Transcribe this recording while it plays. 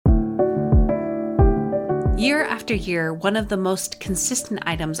Year after year, one of the most consistent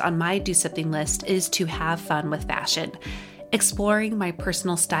items on my do something list is to have fun with fashion. Exploring my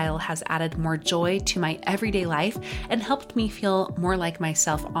personal style has added more joy to my everyday life and helped me feel more like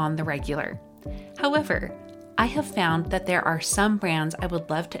myself on the regular. However, I have found that there are some brands I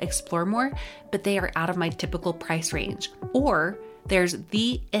would love to explore more, but they are out of my typical price range. Or there's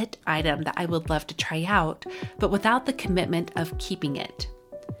the it item that I would love to try out, but without the commitment of keeping it.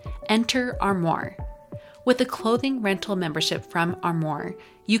 Enter Armoire. With a clothing rental membership from Armoire,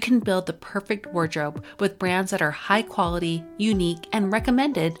 you can build the perfect wardrobe with brands that are high quality, unique, and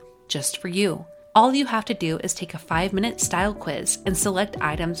recommended just for you. All you have to do is take a 5-minute style quiz and select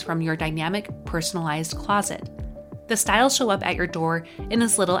items from your dynamic, personalized closet. The styles show up at your door in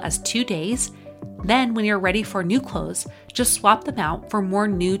as little as 2 days. Then, when you're ready for new clothes, just swap them out for more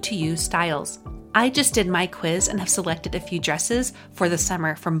new-to-you styles. I just did my quiz and have selected a few dresses for the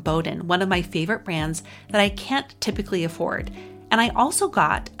summer from Boden, one of my favorite brands that I can't typically afford. And I also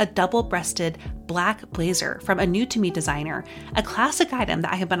got a double-breasted black blazer from a new-to-me designer, a classic item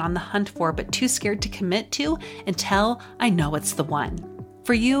that I have been on the hunt for but too scared to commit to until I know it's the one.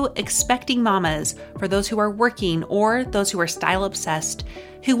 For you expecting mamas, for those who are working or those who are style-obsessed,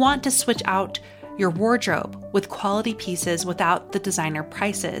 who want to switch out your wardrobe with quality pieces without the designer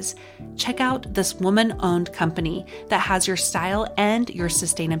prices, check out this woman-owned company that has your style and your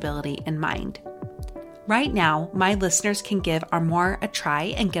sustainability in mind. Right now, my listeners can give Armoire a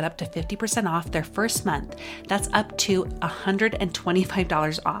try and get up to 50% off their first month. That's up to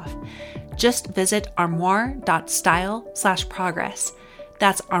 $125 off. Just visit armoire.style/progress.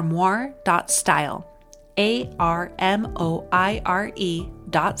 That's armoire.style.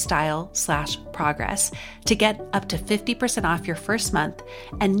 ARMOIRE.style/progress to get up to 50% off your first month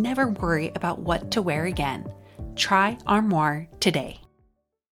and never worry about what to wear again. Try Armoire today.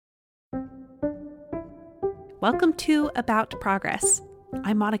 Welcome to About Progress.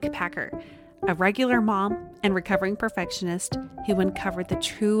 I'm Monica Packer, a regular mom and recovering perfectionist who uncovered the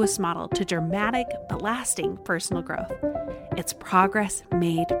truest model to dramatic but lasting personal growth. It's progress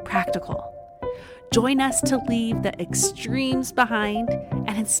made practical. Join us to leave the extremes behind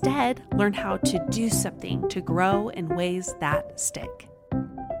and instead learn how to do something to grow in ways that stick.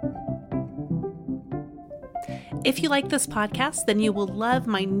 If you like this podcast, then you will love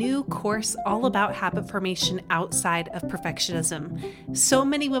my new course all about habit formation outside of perfectionism. So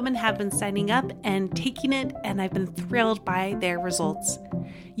many women have been signing up and taking it, and I've been thrilled by their results.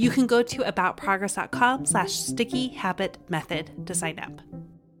 You can go to aboutprogress.com/sticky-habit-method to sign up.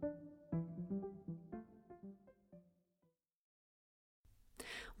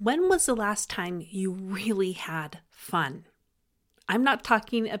 When was the last time you really had fun? I'm not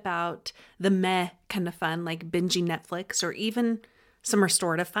talking about the meh kind of fun like binging Netflix or even some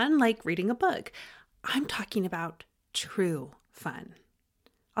restorative fun like reading a book. I'm talking about true fun.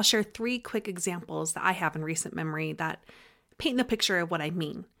 I'll share 3 quick examples that I have in recent memory that paint the picture of what I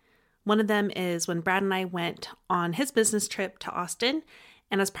mean. One of them is when Brad and I went on his business trip to Austin.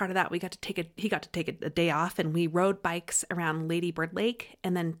 And as part of that, he got to take a day off and we rode bikes around Lady Bird Lake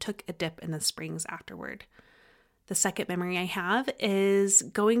and then took a dip in the springs afterward. The second memory I have is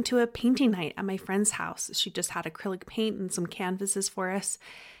going to a painting night at my friend's house. She just had acrylic paint and some canvases for us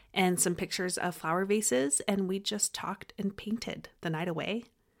and some pictures of flower vases. And we just talked and painted the night away.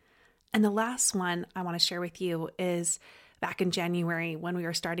 And the last one I want to share with you is back in January when we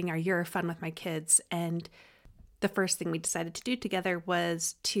were starting our year of fun with my kids. And the first thing we decided to do together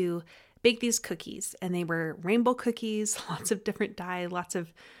was to bake these cookies. And they were rainbow cookies, lots of different dye, lots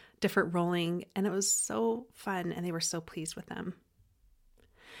of different rolling. And it was so fun. And they were so pleased with them.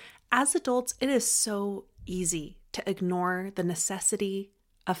 As adults, it is so easy to ignore the necessity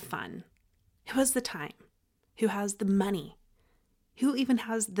of fun. Who has the time? Who has the money? Who even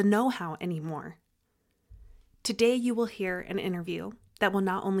has the know-how anymore? Today, you will hear an interview that will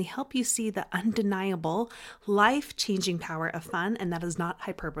not only help you see the undeniable, life-changing power of fun, and that is not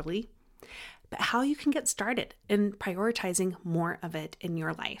hyperbole, but how you can get started in prioritizing more of it in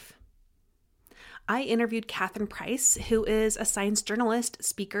your life. I interviewed Catherine Price, who is a science journalist,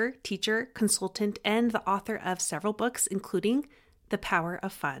 speaker, teacher, consultant, and the author of several books, including The Power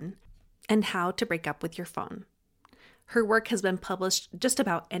of Fun and How to Break Up with Your Phone. Her work has been published just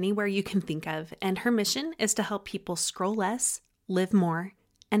about anywhere you can think of, and her mission is to help people scroll less, live more,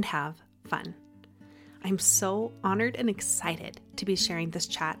 and have fun. I'm so honored and excited to be sharing this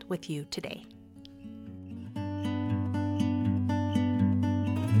chat with you today.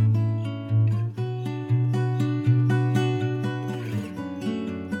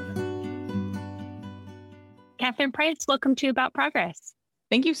 Catherine Price, welcome to About Progress.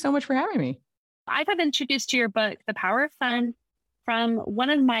 Thank you so much for having me. I got introduced to your book, The Power of Fun, from one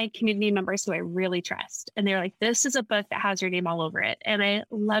of my community members who I really trust. And they're like, this is a book that has your name all over it. And I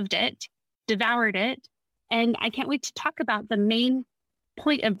loved it, devoured it. And I can't wait to talk about the main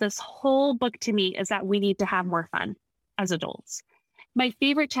point of this whole book to me is that we need to have more fun as adults. My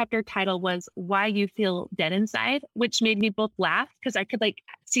favorite chapter title was Why You Feel Dead Inside, which made me both laugh because I could like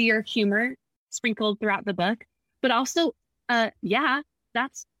see your humor sprinkled throughout the book, but also, yeah,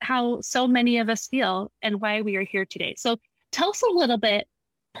 that's how so many of us feel and why we are here today. So tell us a little bit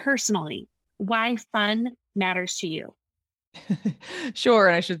personally why fun matters to you. Sure.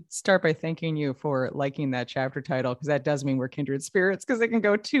 And I should start by thanking you for liking that chapter title, because that does mean we're kindred spirits, because it can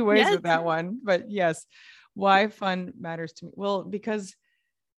go two ways Yes. with that one. But yes, why fun matters to me. Well, because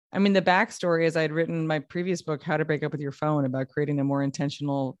I mean, the backstory is I had written my previous book, How to Break Up with Your Phone, about creating a more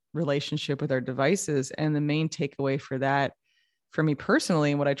intentional relationship with our devices. And the main takeaway for that, for me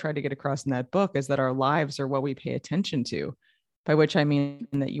personally, and what I tried to get across in that book is that our lives are what we pay attention to, by which I mean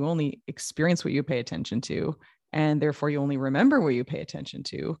that you only experience what you pay attention to, and therefore you only remember what you pay attention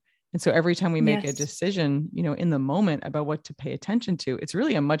to. And so every time we make a Yes. decision, in the moment about what to pay attention to, it's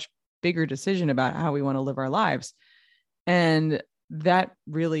really a much bigger decision about how we want to live our lives. And that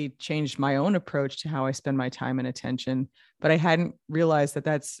really changed my own approach to how I spend my time and attention. But I hadn't realized that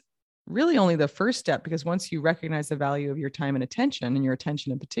that's really only the first step, because once you recognize the value of your time and attention, and your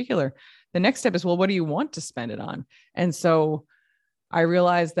attention in particular, the next step is, well, what do you want to spend it on? And so I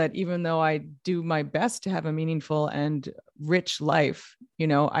realized that even though I do my best to have a meaningful and rich life,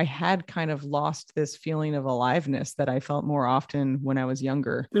 I had kind of lost this feeling of aliveness that I felt more often when I was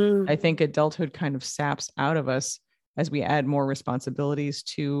younger. Mm, I think adulthood kind of saps out of us as we add more responsibilities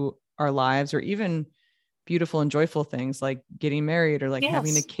to our lives, or even beautiful and joyful things like getting married or like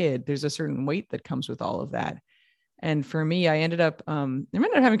having a yes. kid. There's a certain weight that comes with all of that. And for me, I ended up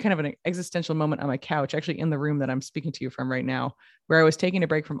having kind of an existential moment on my couch, actually in the room that I'm speaking to you from right now, where I was taking a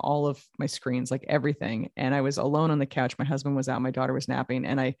break from all of my screens, like everything. And I was alone on the couch. My husband was out, my daughter was napping,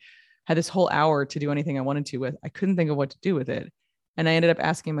 and I had this whole hour to do anything I wanted to with. I couldn't think of what to do with it. And I ended up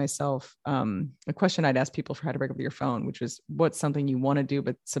asking myself a question I'd ask people for How to Break Up with Your Phone, which was, what's something you want to do,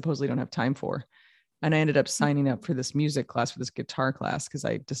 but supposedly don't have time for? And I ended up signing up for this music class, for this guitar class, because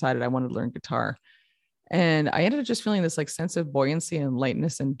I decided I wanted to learn guitar. And I ended up just feeling this like sense of buoyancy and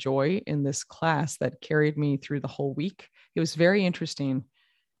lightness and joy in this class that carried me through the whole week. It was very interesting.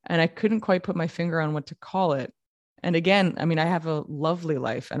 And I couldn't quite put my finger on what to call it. And again, I mean, I have a lovely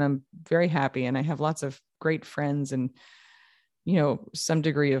life and I'm very happy, and I have lots of great friends and, some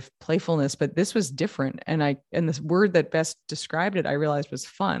degree of playfulness, but this was different. And this word that best described it, I realized, was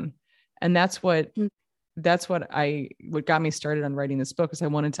fun. And Mm, what got me started on writing this book, is I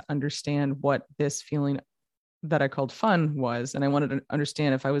wanted to understand what this feeling that I called fun was. And I wanted to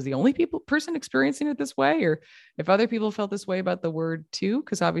understand if I was the only person experiencing it this way, or if other people felt this way about the word too,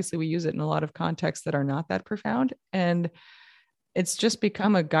 because obviously we use it in a lot of contexts that are not that profound. And it's just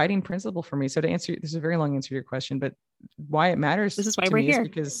become a guiding principle for me. So to answer, this is a very long answer to your question, but why it this matters is why to we're me is here.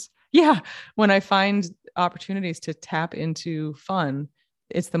 because, yeah, when I find opportunities to tap into fun,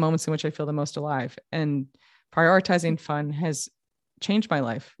 it's the moments in which I feel the most alive. And prioritizing fun has changed my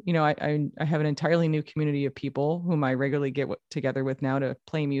life. I have an entirely new community of people whom I regularly get together with now to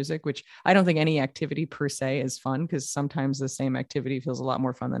play music, which I don't think any activity per se is fun, because sometimes the same activity feels a lot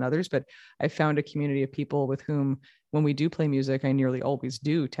more fun than others. But I found a community of people with whom, when we do play music, I nearly always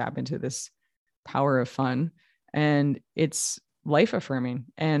do tap into this power of fun. And it's life affirming.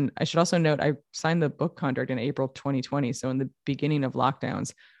 And I should also note, I signed the book contract in April 2020. So in the beginning of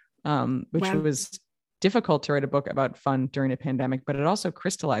lockdowns, which Wow. was difficult to write a book about fun during a pandemic, but it also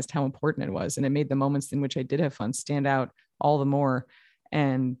crystallized how important it was. And it made the moments in which I did have fun stand out all the more.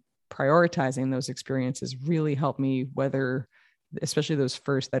 And prioritizing those experiences really helped me weather, especially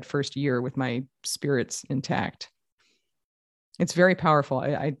that first year, with my spirits intact. It's very powerful.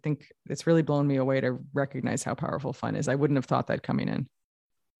 I think it's really blown me away to recognize how powerful fun is. I wouldn't have thought that coming in.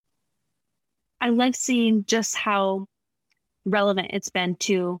 I love seeing just how relevant it's been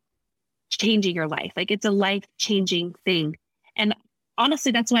to changing your life. Like it's a life changing thing. And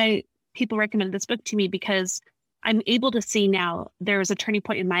honestly, that's why people recommend this book to me, because I'm able to see now there was a turning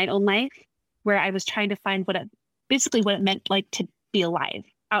point in my own life where I was trying to find basically what it meant like to be alive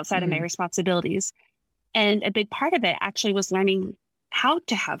outside of my Mm-hmm. responsibilities. And a big part of it actually was learning how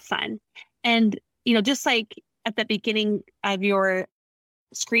to have fun. And, just like at the beginning of your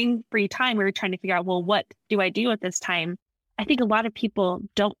screen free time, we were trying to figure out, well, what do I do at this time? I think a lot of people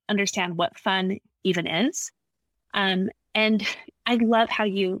don't understand what fun even is. And I love how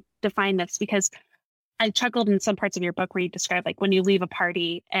you define this, because I chuckled in some parts of your book where you described like when you leave a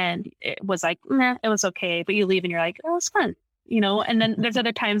party and it was like, nah, it was okay, but you leave and you're like, oh, it was fun, and then there's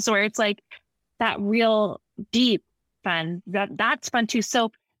other times where it's like that real deep fun that's fun too.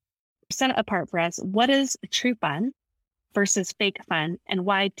 So set it apart for us. What is true fun versus fake fun? And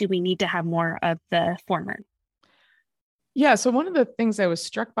why do we need to have more of the former? Yeah. So one of the things I was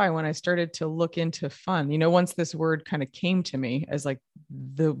struck by when I started to look into fun, once this word kind of came to me as like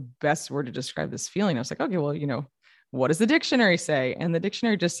the best word to describe this feeling, I was like, okay, well, what does the dictionary say? And the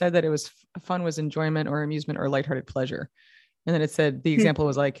dictionary just said that it was fun was enjoyment or amusement or lighthearted pleasure. And then it said, the example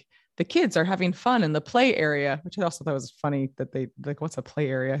was like, the kids are having fun in the play area, which I also thought was funny that they like, what's a play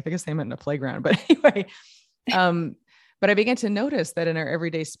area? I guess they meant in a playground, but anyway, but I began to notice that in our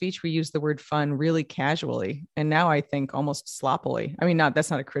everyday speech, we use the word fun really casually. And now I think almost sloppily. I mean, that's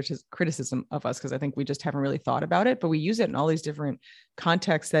not a criticism of us, because I think we just haven't really thought about it, but we use it in all these different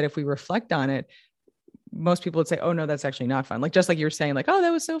contexts that if we reflect on it, most people would say, oh no, that's actually not fun. Like, just like you were saying, like, oh,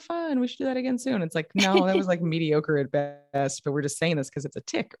 that was so fun, we should do that again soon. It's like, no, that was like mediocre at best, but we're just saying this because it's a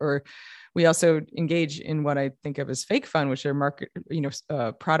tick. Or we also engage in what I think of as fake fun, which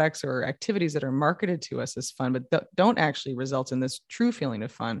are products or activities that are marketed to us as fun, but don't actually result in this true feeling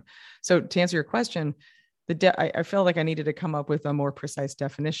of fun. So to answer your question, I felt like I needed to come up with a more precise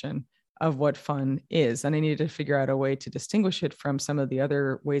definition of what fun is. And I needed to figure out a way to distinguish it from some of the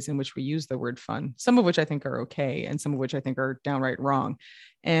other ways in which we use the word fun, some of which I think are okay, and some of which I think are downright wrong.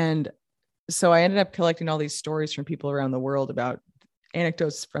 And so I ended up collecting all these stories from people around the world about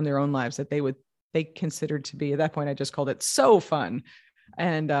anecdotes from their own lives that they considered to be, at that point, I just called it so fun.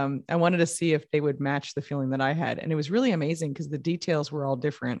 And I wanted to see if they would match the feeling that I had. And it was really amazing because the details were all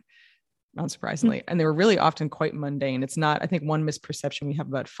different, unsurprisingly. And they were really often quite mundane. It's not, I think one misperception we have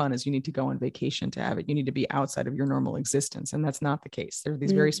about fun is you need to go on vacation to have it. You need to be outside of your normal existence. And that's not the case. There are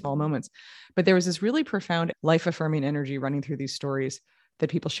these very small moments, but there was this really profound life affirming energy running through these stories that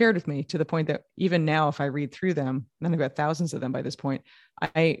people shared with me, to the point that even now, if I read through them, and I've got thousands of them by this point,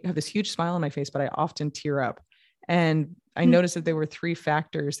 I have this huge smile on my face, but I often tear up. And I noticed that there were 3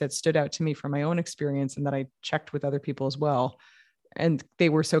 factors that stood out to me from my own experience and that I checked with other people as well. And they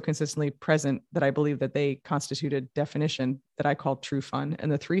were so consistently present that I believe that they constituted definition that I called true fun.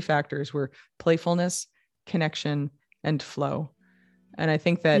 And the 3 factors were playfulness, connection, and flow. And I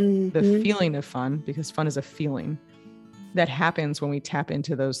think that the feeling of fun, because fun is a feeling, that happens when we tap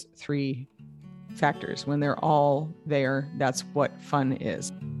into those 3 factors. When they're all there, that's what fun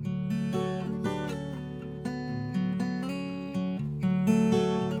is.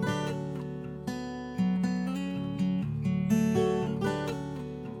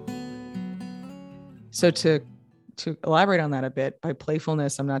 So to elaborate on that a bit, by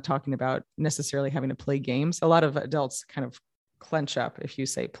playfulness, I'm not talking about necessarily having to play games. A lot of adults kind of clench up if you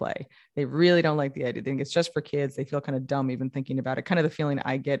say play. They really don't like the idea. They think it's just for kids. They feel kind of dumb even thinking about it. Kind of the feeling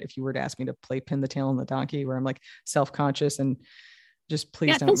I get if you were to ask me to play pin the tail on the donkey, where I'm like self-conscious and just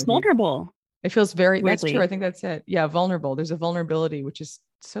please don't. It feels vulnerable. It feels very, weirdly. That's true. I think that's it. Yeah, vulnerable. There's a vulnerability, which is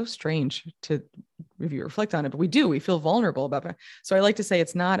so strange to, if you reflect on it, but we feel vulnerable about it. So I like to say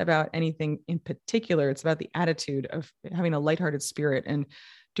it's not about anything in particular. It's about the attitude of having a lighthearted spirit and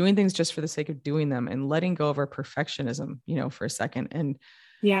doing things just for the sake of doing them, and letting go of our perfectionism, for a second, and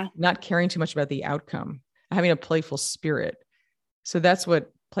not caring too much about the outcome, having a playful spirit. So that's what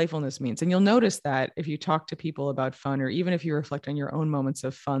playfulness means. And you'll notice that if you talk to people about fun, or even if you reflect on your own moments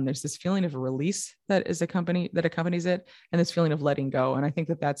of fun, there's this feeling of release that accompanies it, and this feeling of letting go. And I think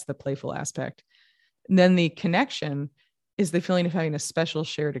that that's the playful aspect. And then the connection is the feeling of having a special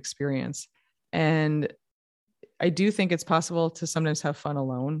shared experience. And I do think it's possible to sometimes have fun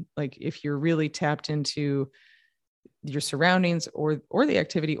alone. Like if you're really tapped into your surroundings or the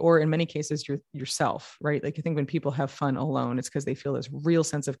activity, or in many cases, yourself, right? Like I think when people have fun alone, it's because they feel this real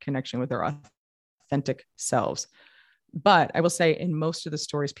sense of connection with their authentic selves. But I will say in most of the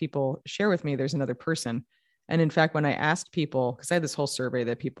stories people share with me, there's another person. And in fact, when I asked people, because I had this whole survey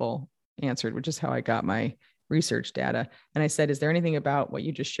that people answered, which is how I got my research data. And I said, is there anything about what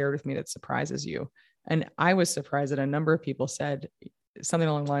you just shared with me that surprises you? And I was surprised that a number of people said something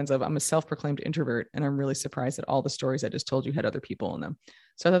along the lines of, I'm a self-proclaimed introvert, and I'm really surprised that all the stories I just told you had other people in them.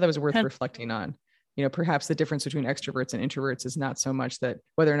 So I thought that was worth reflecting on. Perhaps the difference between extroverts and introverts is not so much that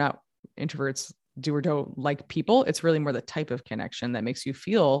whether or not introverts do or don't like people, it's really more the type of connection that makes you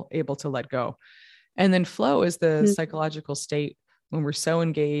feel able to let go. And then flow is the psychological state when we're so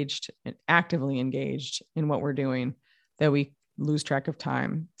engaged and actively engaged in what we're doing that we lose track of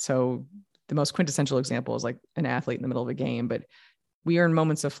time. So the most quintessential example is like an athlete in the middle of a game, but we are in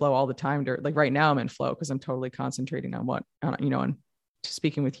moments of flow all the time. Like right now I'm in flow because I'm totally concentrating on to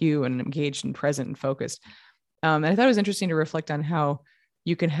speaking with you and engaged and present and focused. And I thought it was interesting to reflect on how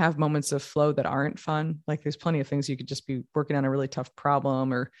you can have moments of flow that aren't fun. Like there's plenty of things you could just be working on a really tough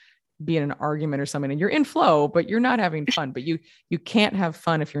problem or be in an argument or something and you're in flow, but you're not having fun, but you can't have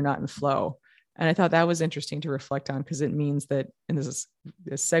fun if you're not in flow. And I thought that was interesting to reflect on because it means that, and this is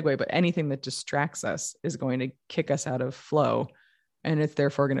a segue, but anything that distracts us is going to kick us out of flow. And it's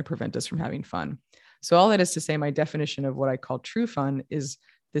therefore going to prevent us from having fun. So all that is to say, my definition of what I call true fun is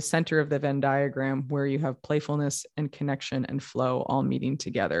the center of the Venn diagram where you have playfulness and connection and flow all meeting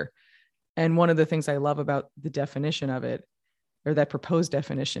together. And one of the things I love about the definition of it, or that proposed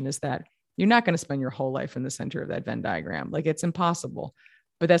definition, is that you're not going to spend your whole life in the center of that Venn diagram. Like it's impossible,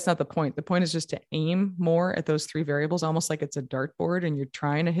 but that's not the point. The point is just to aim more at those three variables, almost like it's a dartboard and you're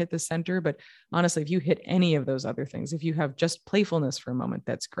trying to hit the center. But honestly, if you hit any of those other things, if you have just playfulness for a moment,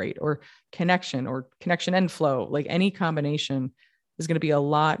 that's great. Or connection and flow, like any combination is going to be a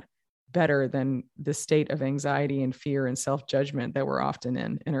lot better than the state of anxiety and fear and self-judgment that we're often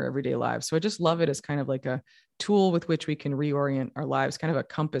in our everyday lives. So I just love it as kind of like a tool with which we can reorient our lives, kind of a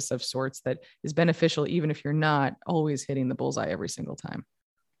compass of sorts that is beneficial, even if you're not always hitting the bullseye every single time.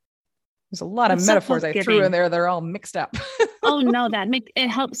 There's a lot of metaphors I threw in there. They're all mixed up. Oh no, it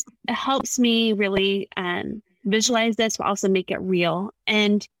helps me really visualize this, but also make it real.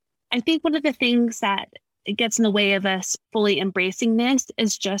 And I think one of the things that it gets in the way of us fully embracing this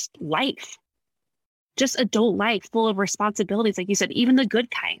is just life, just adult life full of responsibilities. Like you said, even the good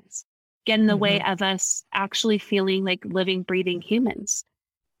kinds get in the way of us actually feeling like living, breathing humans,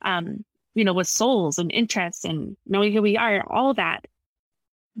 with souls and interests and knowing who we are, all that.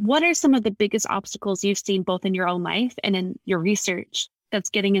 What are some of the biggest obstacles you've seen both in your own life and in your research that's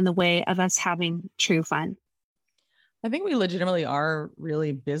getting in the way of us having true fun? I think we legitimately are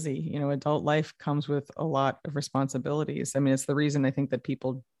really busy. Adult life comes with a lot of responsibilities. I mean, it's the reason I think that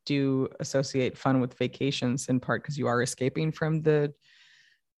people do associate fun with vacations, in part because you are escaping from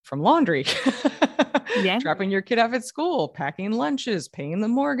laundry, dropping your kid off at school, packing lunches, paying the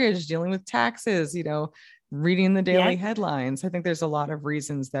mortgage, dealing with taxes, reading the daily headlines. I think there's a lot of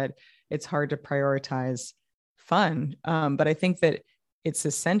reasons that it's hard to prioritize fun. But I think that it's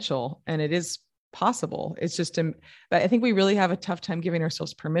essential and it is possible. It's just, I think we really have a tough time giving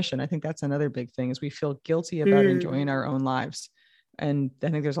ourselves permission. I think that's another big thing is we feel guilty about enjoying our own lives. And I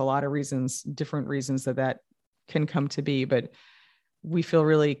think there's a lot of different reasons that can come to be, but we feel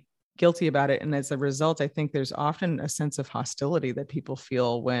really guilty about it. And as a result, I think there's often a sense of hostility that people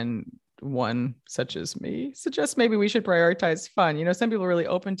feel when one such as me suggests maybe we should prioritize fun. Some people are really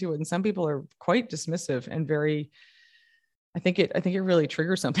open to it and some people are quite dismissive and very, I think it really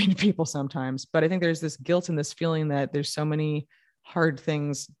triggers something to people sometimes, but I think there's this guilt and this feeling that there's so many hard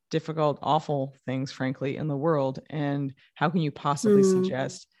things, difficult, awful things, frankly, in the world. And how can you possibly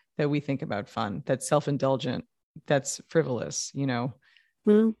suggest that we think about fun, that's self-indulgent, that's frivolous,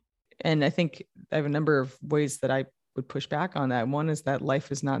 And I think I have a number of ways that I would push back on that. One is that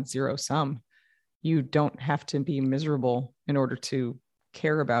life is not zero sum. You don't have to be miserable in order to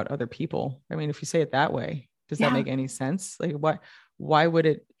care about other people. I mean, if you say it that way, does that make any sense? Like why would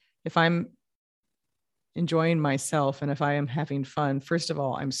it, if I'm enjoying myself and if I am having fun, first of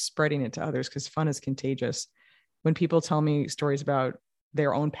all, I'm spreading it to others because fun is contagious. When people tell me stories about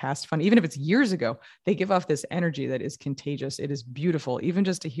their own past fun, even if it's years ago, they give off this energy that is contagious. It is beautiful. Even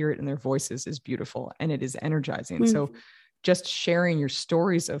just to hear it in their voices is beautiful and it is energizing. So just sharing your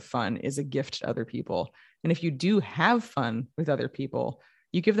stories of fun is a gift to other people. And if you do have fun with other people,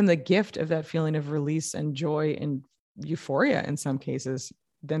 you give them the gift of that feeling of release and joy and euphoria in some cases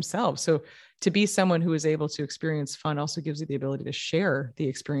themselves. So to be someone who is able to experience fun also gives you the ability to share the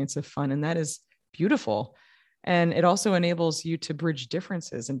experience of fun. And that is beautiful. And it also enables you to bridge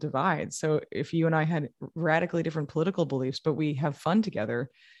differences and divides. So if you and I had radically different political beliefs, but we have fun together,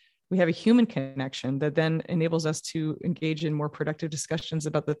 we have a human connection that then enables us to engage in more productive discussions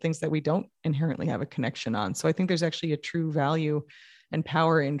about the things that we don't inherently have a connection on. So I think there's actually a true value and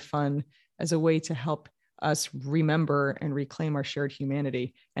power in fun as a way to help us remember and reclaim our shared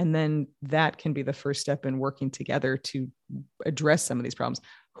humanity. And then that can be the first step in working together to address some of these problems.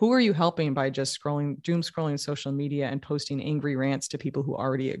 Who are you helping by just doom scrolling social media and posting angry rants to people who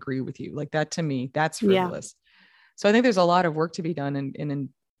already agree with you? Like that, to me, that's frivolous. So I think there's a lot of work to be done in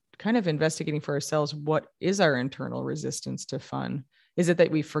kind of investigating for ourselves, what is our internal resistance to fun? Is it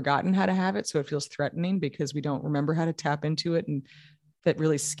that we've forgotten how to have it, so it feels threatening because we don't remember how to tap into it, and that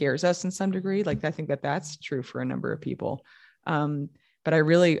really scares us in some degree? Like I think that's true for a number of people. But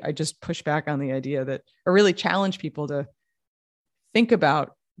I just push back on the idea that, or really challenge people to think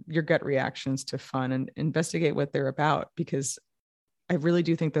about your gut reactions to fun and investigate what they're about, because I really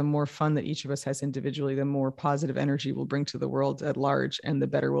do think the more fun that each of us has individually, the more positive energy we'll bring to the world at large, and the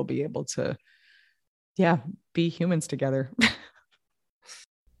better we'll be able to, be humans together.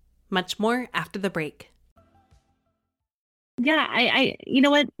 Much more after the break. Yeah, you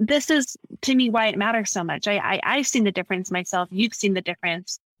know what? This is to me why it matters so much. I've seen the difference myself. You've seen the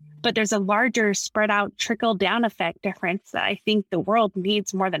difference, but there's a larger spread out trickle down effect difference that I think the world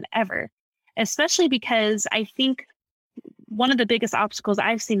needs more than ever, especially because I think one of the biggest obstacles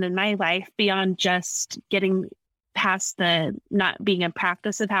I've seen in my life beyond just getting past the not being in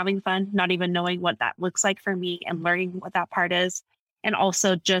practice of having fun, not even knowing what that looks like for me and learning what that part is. And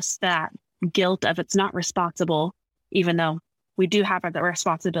also just that guilt of it's not responsible, even though we do have the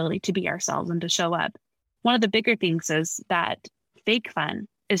responsibility to be ourselves and to show up. One of the bigger things is that fake fun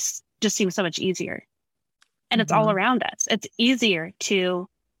just seems so much easier. And it's all around us. It's easier to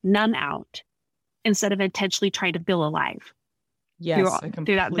numb out instead of intentionally trying to feel alive. Yes,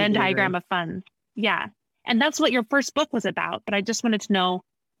 through that Venn diagram of fun. Yeah. And that's what your first book was about. But I just wanted to know,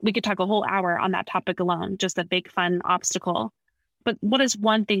 we could talk a whole hour on that topic alone, just a big fun obstacle. But what is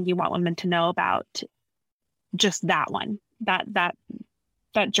one thing you want women to know about just that one, that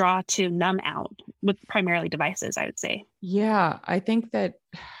draw to numb out with primarily devices, I would say? Yeah, I think that,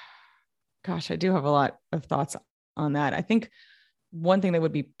 gosh, I do have a lot of thoughts on that. I think one thing that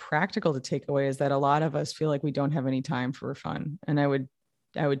would be practical to take away is that a lot of us feel like we don't have any time for fun. And I would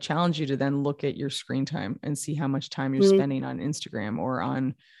challenge you to then look at your screen time and see how much time you're spending on Instagram or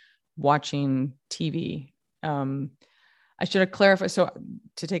on watching TV. I should have clarified. So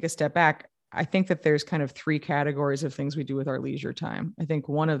to take a step back, I think that there's kind of three categories of things we do with our leisure time. I think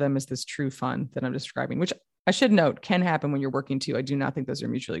one of them is this true fun that I'm describing, which I should note can happen when you're working too. I do not think those are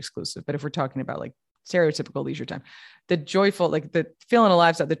mutually exclusive, but if we're talking about like stereotypical leisure time, the joyful, like the feeling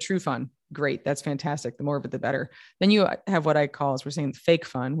alive stuff, the true fun, great. That's fantastic. The more of it, the better. Then you have what I call, as we're saying, fake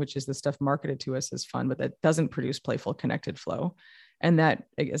fun, which is the stuff marketed to us as fun, but that doesn't produce playful, connected flow. And that,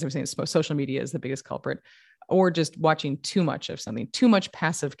 as I was saying, social media is the biggest culprit, or just watching too much of something, too much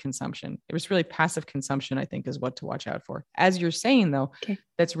passive consumption. It was really passive consumption, I think, is what to watch out for. As you're saying, though,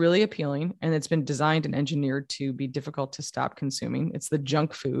 that's really appealing, and it's been designed and engineered to be difficult to stop consuming. It's the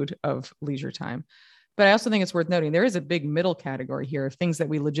junk food of leisure time. But I also think it's worth noting there is a big middle category here of things that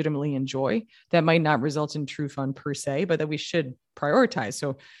we legitimately enjoy that might not result in true fun per se, but that we should prioritize.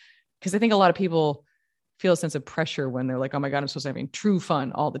 So, because I think a lot of people feel a sense of pressure when they're like, oh my God, I'm supposed to be having true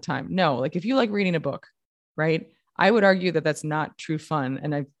fun all the time. No, like if you like reading a book, right? I would argue that that's not true fun.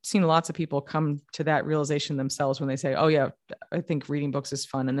 And I've seen lots of people come to that realization themselves when they say, oh yeah, I think reading books is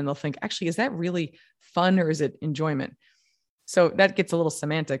fun. And then they'll think, actually, is that really fun or is it enjoyment? So that gets a little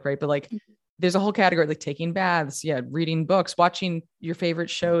semantic, right? But like, there's a whole category like taking baths, reading books, watching your favorite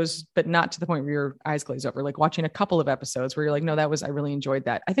shows, but not to the point where your eyes glaze over, like watching a couple of episodes where you're like, no, I really enjoyed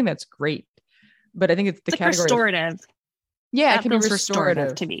that. I think that's great. But I think it's the category restorative. Yeah, that it can be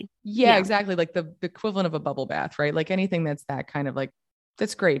restorative to me. Yeah, exactly. Like the equivalent of a bubble bath, right? Like anything that's that kind of like,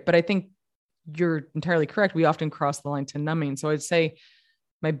 that's great. But I think you're entirely correct. We often cross the line to numbing. So I'd say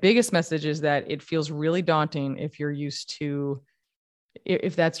my biggest message is that it feels really daunting if you're used to,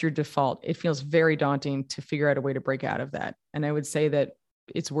 if that's your default, it feels very daunting to figure out a way to break out of that. And I would say that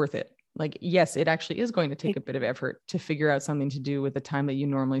it's worth it. Like, yes, it actually is going to take a bit of effort to figure out something to do with the time that you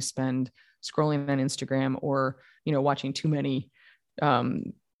normally spend scrolling on Instagram or, watching too many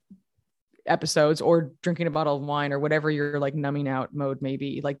episodes or drinking a bottle of wine or whatever your like numbing out mode may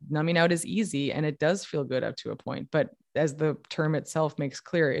be. Like numbing out is easy and it does feel good up to a point, but as the term itself makes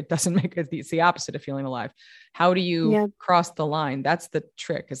clear, it doesn't make it, it's the opposite of feeling alive. How do you cross the line? That's the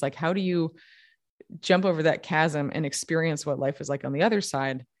trick. Is like, how do you jump over that chasm and experience what life is like on the other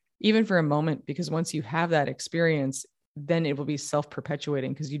side, even for a moment? Because once you have that experience, then it will be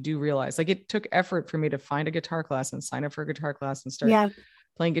self-perpetuating, because you do realize, like, it took effort for me to find a guitar class and sign up for a guitar class and start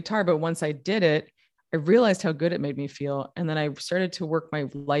playing guitar. But once I did it, I realized how good it made me feel. And then I started to work my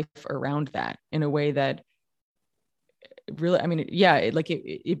life around that in a way that really, I mean,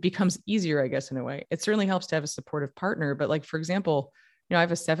 it becomes easier, I guess, in a way. It certainly helps to have a supportive partner. But like, for example, I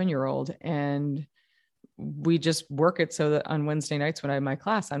have a 7-year-old and we just work it so that on Wednesday nights when I have my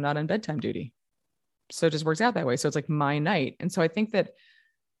class, I'm not on bedtime duty. So it just works out that way. So it's like my night. And so I think that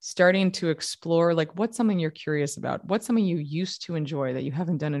starting to explore, like, what's something you're curious about? What's something you used to enjoy that you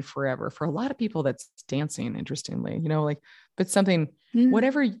haven't done in forever? For a lot of people, that's dancing, interestingly, but something,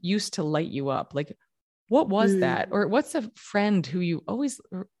 whatever used to light you up, like, what was that? Or what's a friend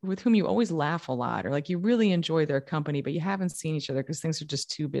with whom you always laugh a lot, or like you really enjoy their company, but you haven't seen each other because things are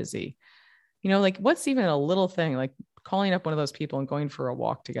just too busy. Like, what's even a little thing, like calling up one of those people and going for a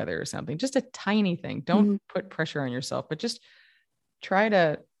walk together or something, just a tiny thing. Don't put pressure on yourself, but just try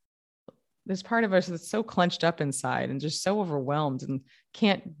to, there's part of us that's so clenched up inside and just so overwhelmed and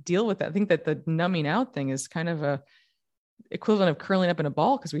can't deal with that. I think that the numbing out thing is kind of a equivalent of curling up in a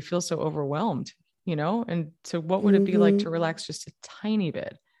ball because we feel so overwhelmed, And so what would it be like to relax just a tiny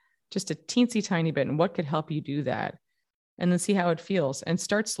bit, just a teensy tiny bit? And what could help you do that? And then see how it feels and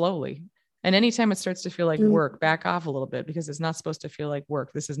start slowly. And anytime it starts to feel like work, back off a little bit because it's not supposed to feel like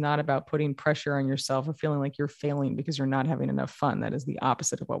work. This is not about putting pressure on yourself or feeling like you're failing because you're not having enough fun. That is the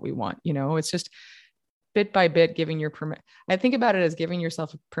opposite of what we want. It's just bit by bit giving your I think about it as giving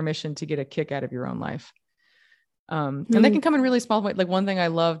yourself permission to get a kick out of your own life. And they can come in really small ways. Like one thing I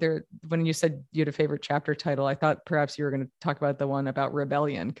love there, when you said you had a favorite chapter title, I thought perhaps you were going to talk about the one about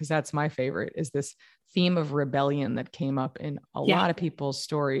rebellion, because that's my favorite, is this theme of rebellion that came up in a lot of people's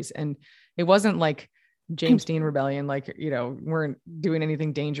stories. And it wasn't like James Dean rebellion, like, weren't doing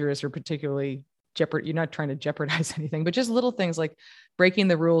anything dangerous or particularly you're not trying to jeopardize anything, but just little things like breaking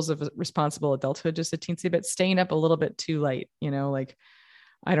the rules of responsible adulthood, just a teensy bit, staying up a little bit too late, like,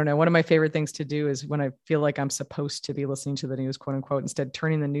 I don't know. One of my favorite things to do is when I feel like I'm supposed to be listening to the news, quote unquote, instead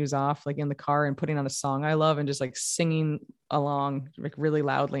turning the news off, like in the car, and putting on a song I love and just like singing along like really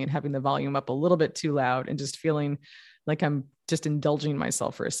loudly and having the volume up a little bit too loud and just feeling like I'm just indulging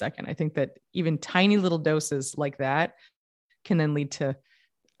myself for a second. I think that even tiny little doses like that can then lead to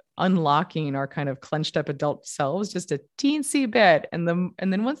unlocking our kind of clenched up adult selves just a teensy bit. And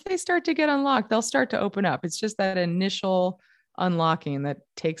then once they start to get unlocked, they'll start to open up. It's just that initial unlocking that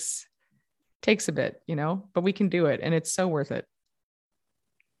takes a bit, but we can do it, and it's so worth it.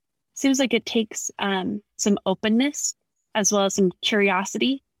 Seems like it takes some openness as well as some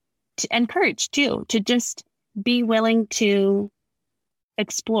curiosity and courage too, to just be willing to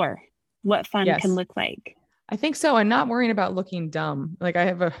explore what fun can look like. I think so. And not worrying about looking dumb. Like I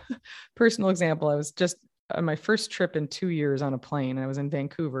have a personal example. I was just on my first trip in 2 years on a plane. I was in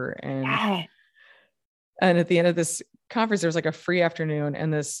Vancouver, and at the end of this conference, there was like a free afternoon,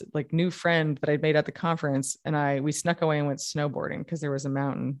 and this like new friend that I'd made at the conference, and we snuck away and went snowboarding because there was a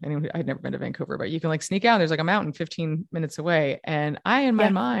mountain. Anyway, I'd never been to Vancouver, but you can like sneak out. There's like a mountain 15 minutes away. And I, in my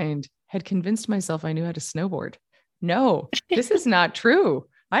mind, had convinced myself I knew how to snowboard. No, this is not true.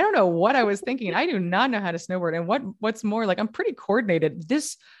 I don't know what I was thinking. I do not know how to snowboard. And what's more, like, I'm pretty coordinated.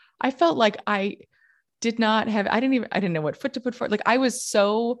 I felt like I didn't know what foot to put forward. Like I was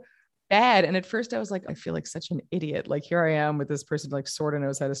so bad. And at first I was like, I feel like such an idiot. Like here I am with this person like sort of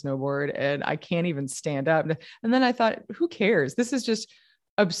knows how to snowboard and I can't even stand up. And then I thought, who cares? This is just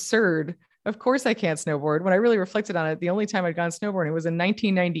absurd. Of course I can't snowboard. When I really reflected on it, the only time I'd gone snowboarding was in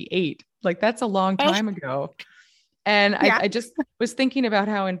 1998. Like that's a long time ago. And I just was thinking about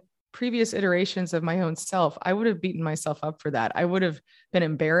how in previous iterations of my own self, I would have beaten myself up for that. I would have been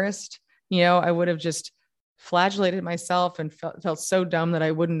embarrassed. I would have just flagellated myself and felt so dumb that I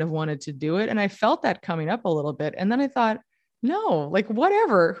wouldn't have wanted to do it. And I felt that coming up a little bit. And then I thought, no, like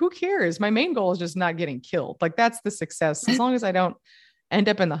whatever, who cares? My main goal is just not getting killed. Like that's the success. As long as I don't end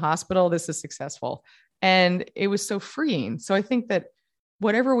up in the hospital, this is successful. And it was so freeing. So I think that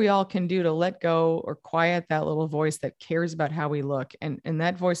whatever we all can do to let go or quiet that little voice that cares about how we look. And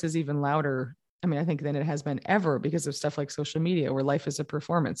that voice is even louder. I mean, I think than it has been ever because of stuff like social media where life is a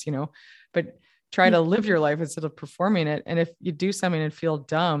performance, but try to live your life instead of performing it. And if you do something and feel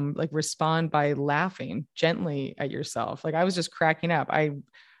dumb, like respond by laughing gently at yourself. Like I was just cracking up. I'm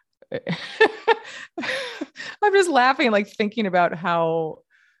just laughing, like thinking about how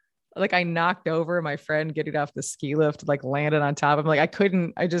like I knocked over my friend getting off the ski lift, like landed on top of him. Like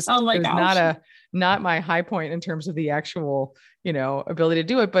it was not my high point in terms of the actual, ability to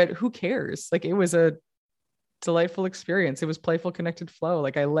do it, but who cares? Like it was a delightful experience. It was playful, connected flow.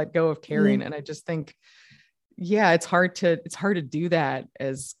 Like I let go of caring. And I just think, it's hard to do that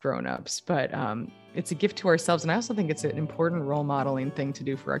as grownups, but it's a gift to ourselves. And I also think it's an important role modeling thing to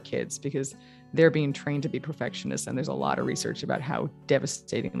do for our kids because they're being trained to be perfectionists. And there's a lot of research about how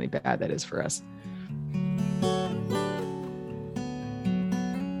devastatingly bad that is for us.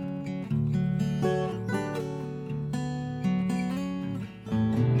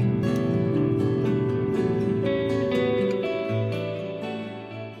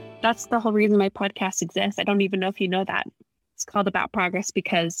 That's the whole reason my podcast exists. I don't even know if you know that. It's called About Progress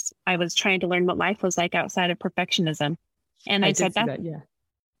because I was trying to learn what life was like outside of perfectionism. And I said that. Yeah.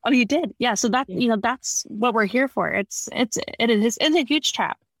 Oh, you did? Yeah. So that's what we're here for. It is a huge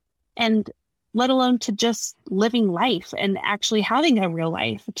trap. And let alone to just living life and actually having a real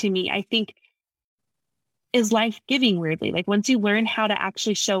life, to me, I think is life-giving weirdly. Like once you learn how to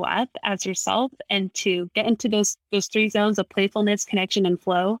actually show up as yourself and to get into those three zones of playfulness, connection, and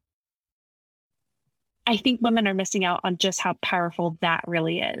flow, I think women are missing out on just how powerful that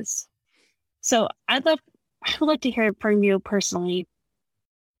really is. So I would love to hear from you personally.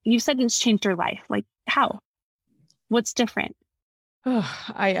 You said it's changed your life. Like how? What's different?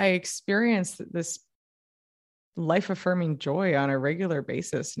 I experience this life affirming joy on a regular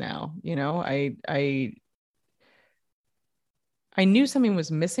basis now. I knew something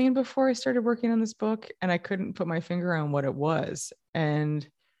was missing before I started working on this book, and I couldn't put my finger on what it was. And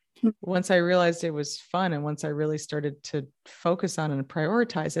once I realized it was fun, and once I really started to focus on and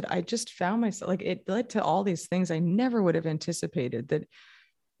prioritize it, I just found myself, like, it led to all these things I never would have anticipated. That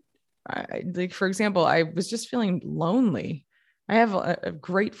like, for example, I was just feeling lonely. I have a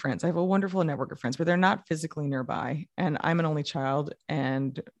great friends. I have a wonderful network of friends, but they're not physically nearby. And I'm an only child,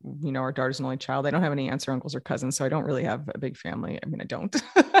 and our daughter's an only child. I don't have any aunts or uncles or cousins, so I don't really have a big family. I mean, I don't.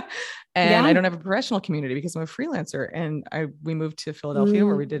 And I don't have a professional community because I'm a freelancer. And we moved to Philadelphia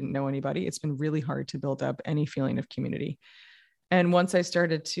where we didn't know anybody. It's been really hard to build up any feeling of community. And once I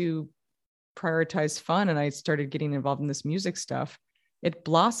started to prioritize fun and I started getting involved in this music stuff, it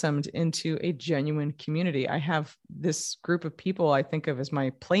blossomed into a genuine community. I have this group of people I think of as my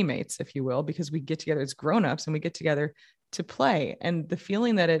playmates, if you will, because we get together as grownups and we get together to play. And the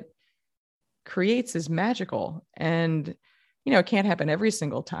feeling that it creates is magical. And, it can't happen every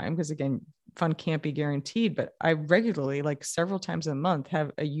single time because, again, fun can't be guaranteed. But I regularly, like several times a month,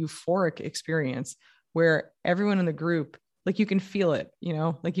 have a euphoric experience where everyone in the group, like, you can feel it,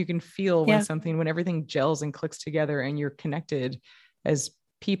 like you can feel when everything gels and clicks together and you're connected as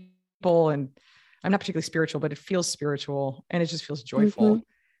people. And I'm not particularly spiritual, but it feels spiritual and it just feels joyful.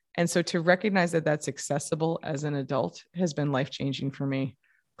 And so to recognize that that's accessible as an adult has been life-changing for me,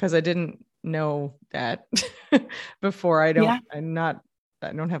 because I didn't know that before. I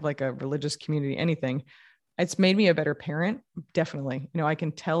don't have like a religious community, anything. It's made me a better parent. Definitely. I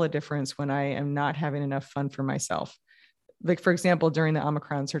can tell a difference when I am not having enough fun for myself. Like, for example, during the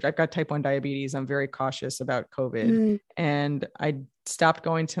Omicron surge, I've got type 1 diabetes. I'm very cautious about COVID. And I stopped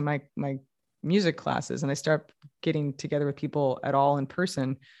going to my music classes and I started getting together with people at all in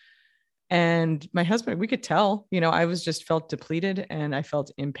person. And my husband, we could tell, I was just felt depleted and I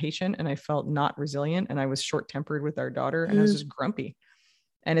felt impatient and I felt not resilient and I was short-tempered with our daughter and I was just grumpy.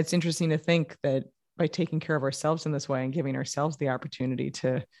 And it's interesting to think that by taking care of ourselves in this way and giving ourselves the opportunity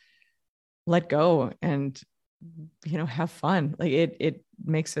to let go and have fun, like it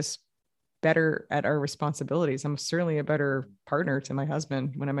makes us better at our responsibilities. I'm certainly a better partner to my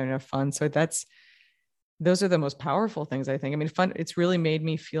husband when I'm having fun. So those are the most powerful things, I think. I mean, fun, it's really made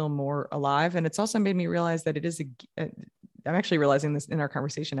me feel more alive. And it's also made me realize that it is I'm actually realizing this in our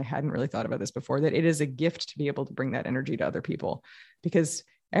conversation. I hadn't really thought about this before, that it is a gift to be able to bring that energy to other people, because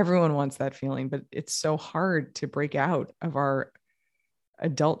everyone wants that feeling, but it's so hard to break out of our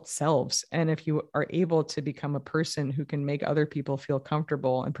adult selves. And if you are able to become a person who can make other people feel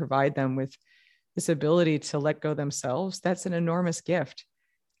comfortable and provide them with this ability to let go themselves, that's an enormous gift.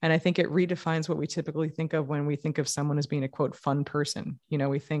 And I think it redefines what we typically think of when we think of someone as being a quote fun person.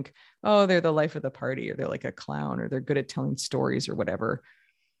 We think, oh, they're the life of the party, or they're like a clown, or they're good at telling stories or whatever.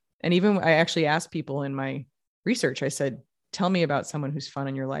 And even I actually asked people in my research, I said, tell me about someone who's fun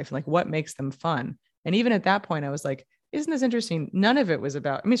in your life. Like, what makes them fun? And even at that point, I was like, isn't this interesting? None of it was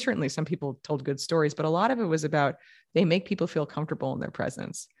about, I mean, certainly some people told good stories, but a lot of it was about, they make people feel comfortable in their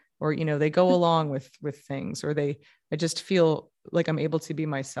presence, or, they go along with things, or I just feel like I'm able to be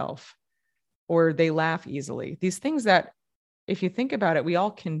myself, or they laugh easily. These things that, if you think about it, we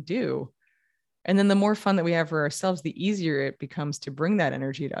all can do. And then the more fun that we have for ourselves, the easier it becomes to bring that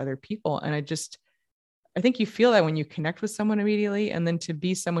energy to other people. And I think you feel that when you connect with someone immediately, and then to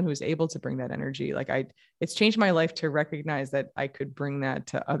be someone who is able to bring that energy. Like it's changed my life to recognize that I could bring that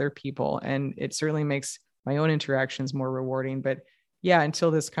to other people. And it certainly makes my own interactions more rewarding. But yeah, until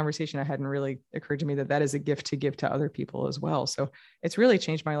this conversation, it hadn't really occurred to me that is a gift to give to other people as well. So it's really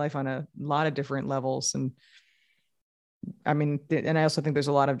changed my life on a lot of different levels. And I mean, and I also think there's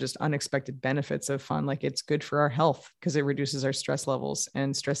a lot of just unexpected benefits of fun. Like, it's good for our health because it reduces our stress levels,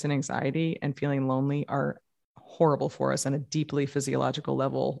 and stress and anxiety and feeling lonely are horrible for us on a deeply physiological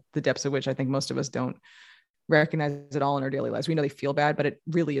level, the depths of which I think most of us don't recognize at all in our daily lives. We know they feel bad, but it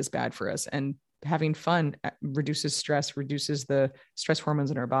really is bad for us. And having fun reduces stress, reduces the stress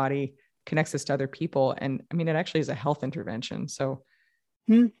hormones in our body, connects us to other people. And I mean, it actually is a health intervention. So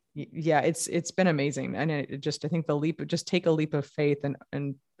yeah, it's been amazing. And I think just take a leap of faith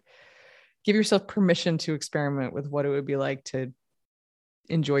and give yourself permission to experiment with what it would be like to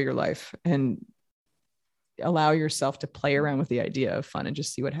enjoy your life, and allow yourself to play around with the idea of fun and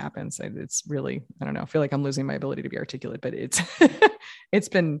just see what happens. It's really, I don't know, I feel like I'm losing my ability to be articulate, but it's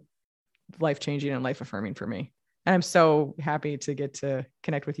been life-changing and life-affirming for me. And I'm so happy to get to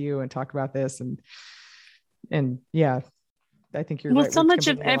connect with you and talk about this. And yeah, I think you're Well, right. so We're much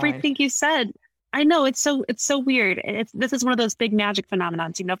of completely aligned. everything you said, I know it's so weird. This is one of those big magic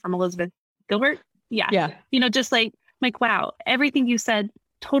phenomenons, from Elizabeth Gilbert. Yeah. Yeah. Just like, wow, everything you said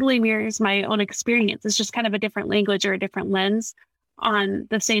totally mirrors my own experience. It's just kind of a different language or a different lens on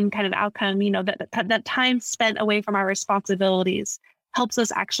the same kind of outcome, that time spent away from our responsibilities helps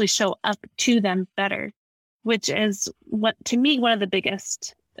us actually show up to them better, which is what, to me, one of the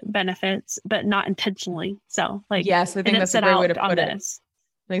biggest benefits, but not intentionally. So yes, I think that's a great way to put it. I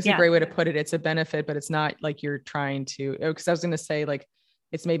think it's a great way to put it. It's a benefit, but it's not like you're trying to, because I was going to say like,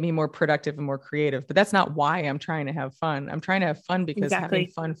 it's made me more productive and more creative, but that's not why I'm trying to have fun. I'm trying to have fun because having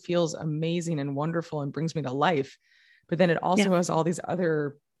fun feels amazing and wonderful and brings me to life. But then it also has all these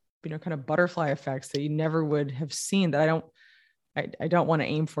other, kind of butterfly effects that you never would have seen, that I don't want to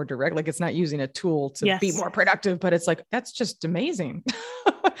aim for direct. Like, it's not using a tool to be more productive, but it's like, that's just amazing.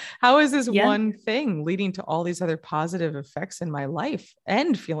 How is this one thing leading to all these other positive effects in my life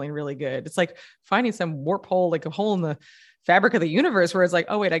and feeling really good? It's like finding some warp hole, like a hole in the fabric of the universe, where it's like,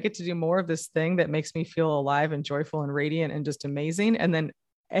 oh wait, I get to do more of this thing that makes me feel alive and joyful and radiant and just amazing. And then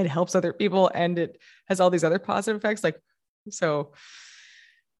it helps other people and it has all these other positive effects. Like, so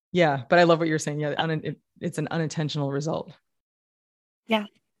yeah, but I love what you're saying. Yeah. It's an unintentional result. Yeah.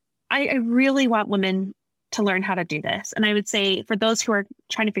 I really want women to learn how to do this. And I would say, for those who are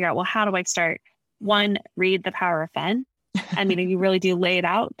trying to figure out, well, how do I start? One, read The Power of Fun. I mean, you really do lay it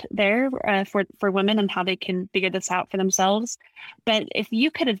out there for women and how they can figure this out for themselves. But if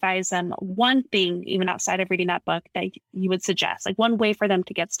you could advise them one thing, even outside of reading that book, that you would suggest, like one way for them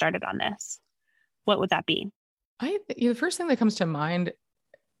to get started on this, what would that be? The first thing that comes to mind,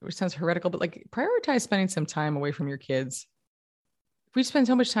 which sounds heretical, but like, prioritize spending some time away from your kids. We spend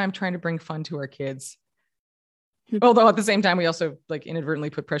so much time trying to bring fun to our kids. Although at the same time, we also like inadvertently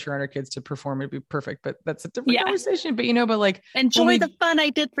put pressure on our kids to perform and be perfect, but that's a different conversation. But but like, enjoy the fun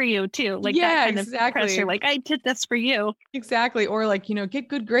I did for you too. Like that kind of pressure, like I did this for you. Exactly. Or like, get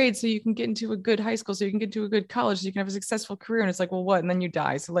good grades so you can get into a good high school, so you can get to a good college, so you can have a successful career. And it's like, well, what? And then you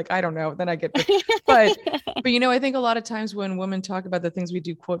die. So like, I don't know. Then I get, but I think a lot of times when women talk about the things we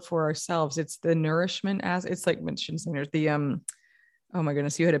do, quote, for ourselves, it's the nourishment as it's like mentioned, oh my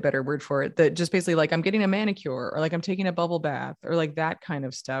goodness, you had a better word for it. That just basically like, I'm getting a manicure, or like I'm taking a bubble bath, or like that kind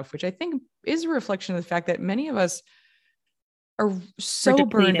of stuff, which I think is a reflection of the fact that many of us are so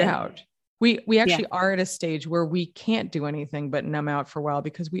burned out. We actually are at a stage where we can't do anything but numb out for a while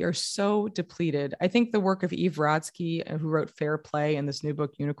because we are so depleted. I think the work of Eve Rodsky, who wrote Fair Play and this new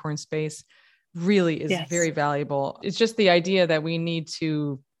book, Unicorn Space, really is very valuable. It's just the idea that we need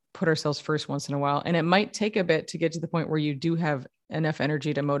to put ourselves first once in a while. And it might take a bit to get to the point where you do have enough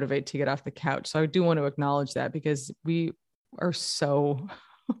energy to motivate to get off the couch. So I do want to acknowledge that, because we are so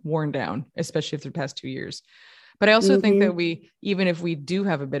worn down, especially for the past 2 years. But I also think that even if we do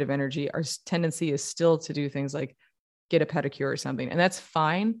have a bit of energy, our tendency is still to do things like get a pedicure or something. And that's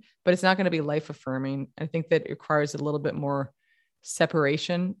fine, but it's not going to be life affirming. I think that it requires a little bit more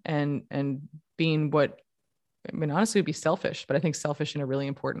separation and being honestly, it'd be selfish, but I think selfish in a really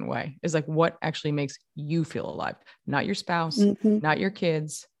important way is like, what actually makes you feel alive, not your spouse, not your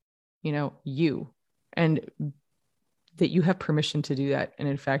kids, you, and that you have permission to do that. And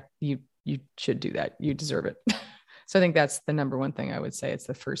in fact, you should do that. You deserve it. So I think that's the number one thing I would say. It's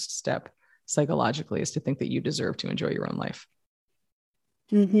the first step psychologically, is to think that you deserve to enjoy your own life.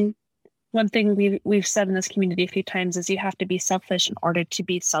 One thing we've said in this community a few times is you have to be selfish in order to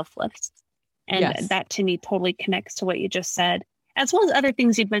be selfless. And that to me totally connects to what you just said, as well as other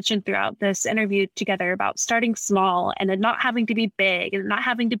things you've mentioned throughout this interview together about starting small and then not having to be big and not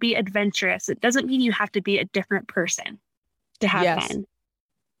having to be adventurous. It doesn't mean you have to be a different person to have fun.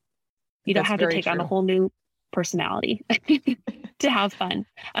 You don't have to take on a whole new personality to have fun.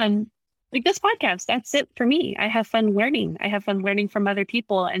 Like this podcast, that's it for me. I have fun learning. I have fun learning from other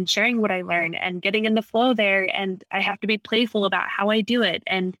people and sharing what I learn and getting in the flow there. And I have to be playful about how I do it.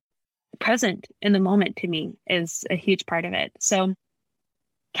 And present in the moment, to me, is a huge part of it. So,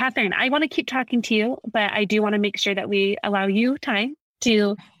 Catherine, I want to keep talking to you, but I do want to make sure that we allow you time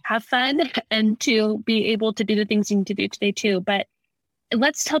to have fun and to be able to do the things you need to do today too. But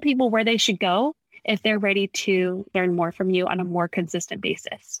let's tell people where they should go if they're ready to learn more from you on a more consistent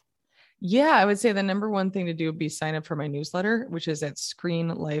basis. Yeah, I would say the number one thing to do would be sign up for my newsletter, which is at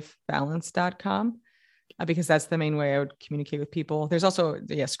screenlifebalance.com. Because that's the main way I would communicate with people. There's also,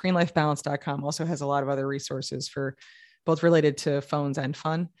 screenlifebalance.com also has a lot of other resources for both related to phones and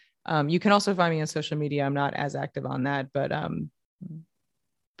fun. You can also find me on social media. I'm not as active on that, but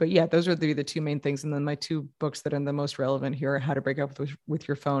yeah, those are the two main things. And then my two books that are the most relevant here are How to Break Up with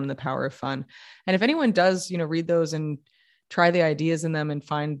Your Phone and The Power of Fun. And if anyone does, read those and try the ideas in them and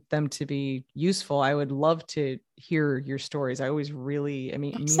find them to be useful, I would love to hear your stories. I always really, it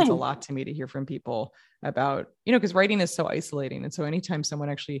means a lot to me to hear from people about, because writing is so isolating. And so anytime someone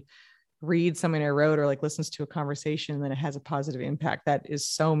actually reads something I wrote or like listens to a conversation and then it has a positive impact, that is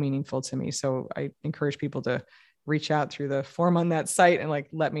so meaningful to me. So I encourage people to reach out through the form on that site and like,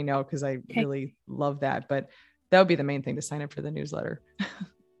 let me know, because I really love that. But that would be the main thing, to sign up for the newsletter.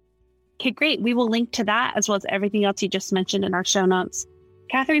 Okay, great. We will link to that as well as everything else you just mentioned in our show notes.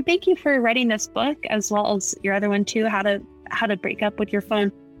 Catherine, thank you for writing this book, as well as your other one too, How to Break Up with Your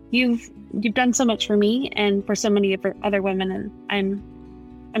Phone. You've done so much for me and for so many other women, and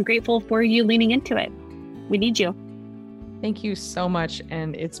I'm grateful for you leaning into it. We need you. Thank you so much.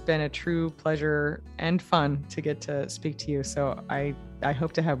 And it's been a true pleasure and fun to get to speak to you. So I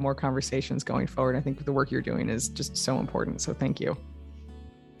hope to have more conversations going forward. I think the work you're doing is just so important. So thank you.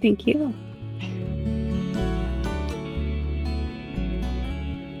 Thank you.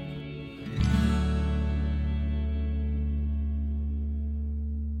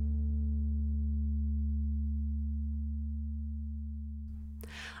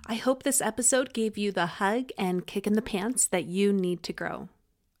 I hope this episode gave you the hug and kick in the pants that you need to grow.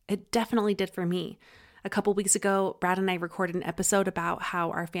 It definitely did for me. A couple weeks ago, Brad and I recorded an episode about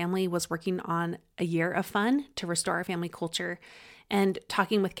how our family was working on a year of fun to restore our family culture. And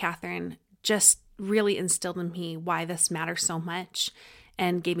talking with Catherine just really instilled in me why this matters so much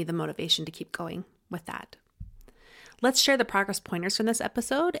and gave me the motivation to keep going with that. Let's share the progress pointers from this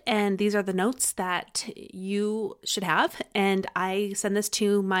episode. And these are the notes that you should have. And I send this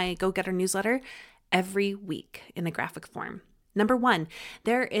to my Go Getter newsletter every week in a graphic form. Number 1,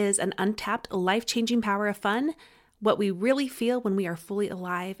 there is an untapped, life-changing power of fun, what we really feel when we are fully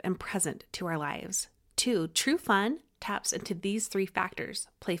alive and present to our lives. 2, true fun taps into these 3 factors: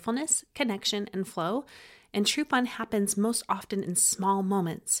 playfulness, connection, and flow. And true fun happens most often in small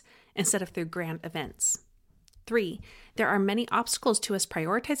moments instead of through grand events. 3, there are many obstacles to us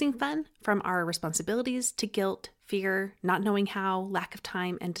prioritizing fun, from our responsibilities to guilt, fear, not knowing how, lack of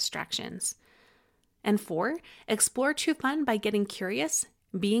time, and distractions. And 4, explore true fun by getting curious,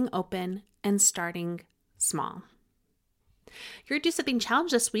 being open, and starting small. Your Do Something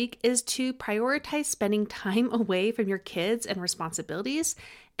challenge this week is to prioritize spending time away from your kids and responsibilities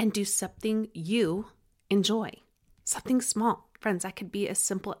and do something you enjoy. Something small. Friends, that could be as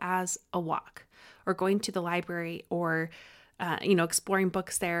simple as a walk, or going to the library, or exploring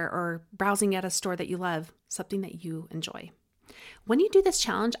books there, or browsing at a store that you love, something that you enjoy. When you do this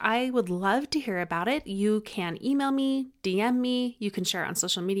challenge, I would love to hear about it. You can email me, DM me, you can share it on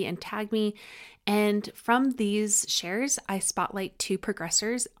social media and tag me. And from these shares, I spotlight 2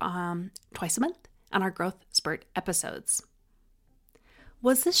 progressors twice a month on our Growth Spurt episodes.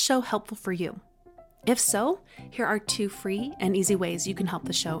 Was this show helpful for you? If so, here are 2 free and easy ways you can help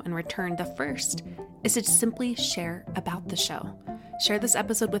the show in return. The first is to simply share about the show. Share this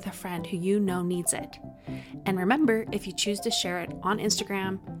episode with a friend who you know needs it. And remember, if you choose to share it on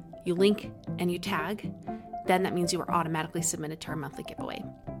Instagram, you link and you tag, then that means you are automatically submitted to our monthly giveaway.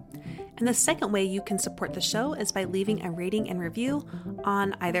 And the second way you can support the show is by leaving a rating and review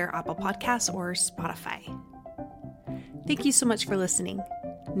on either Apple Podcasts or Spotify. Thank you so much for listening.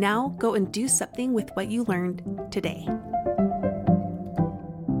 Now go and do something with what you learned today.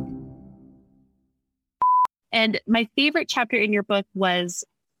 And my favorite chapter in your book was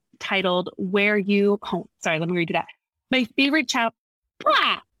titled Where You... Oh, sorry, let me redo that. My favorite chapter...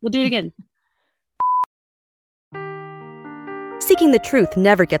 We'll do it again. Seeking the truth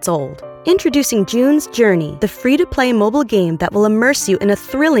never gets old. Introducing June's Journey, the free-to-play mobile game that will immerse you in a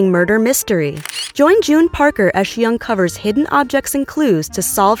thrilling murder mystery. Join June Parker as she uncovers hidden objects and clues to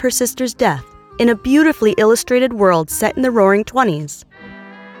solve her sister's death in a beautifully illustrated world set in the Roaring '20s.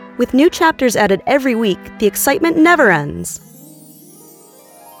 With new chapters added every week, the excitement never ends.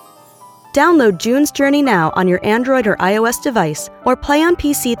 Download June's Journey now on your Android or iOS device, or play on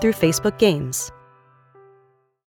PC through Facebook Games.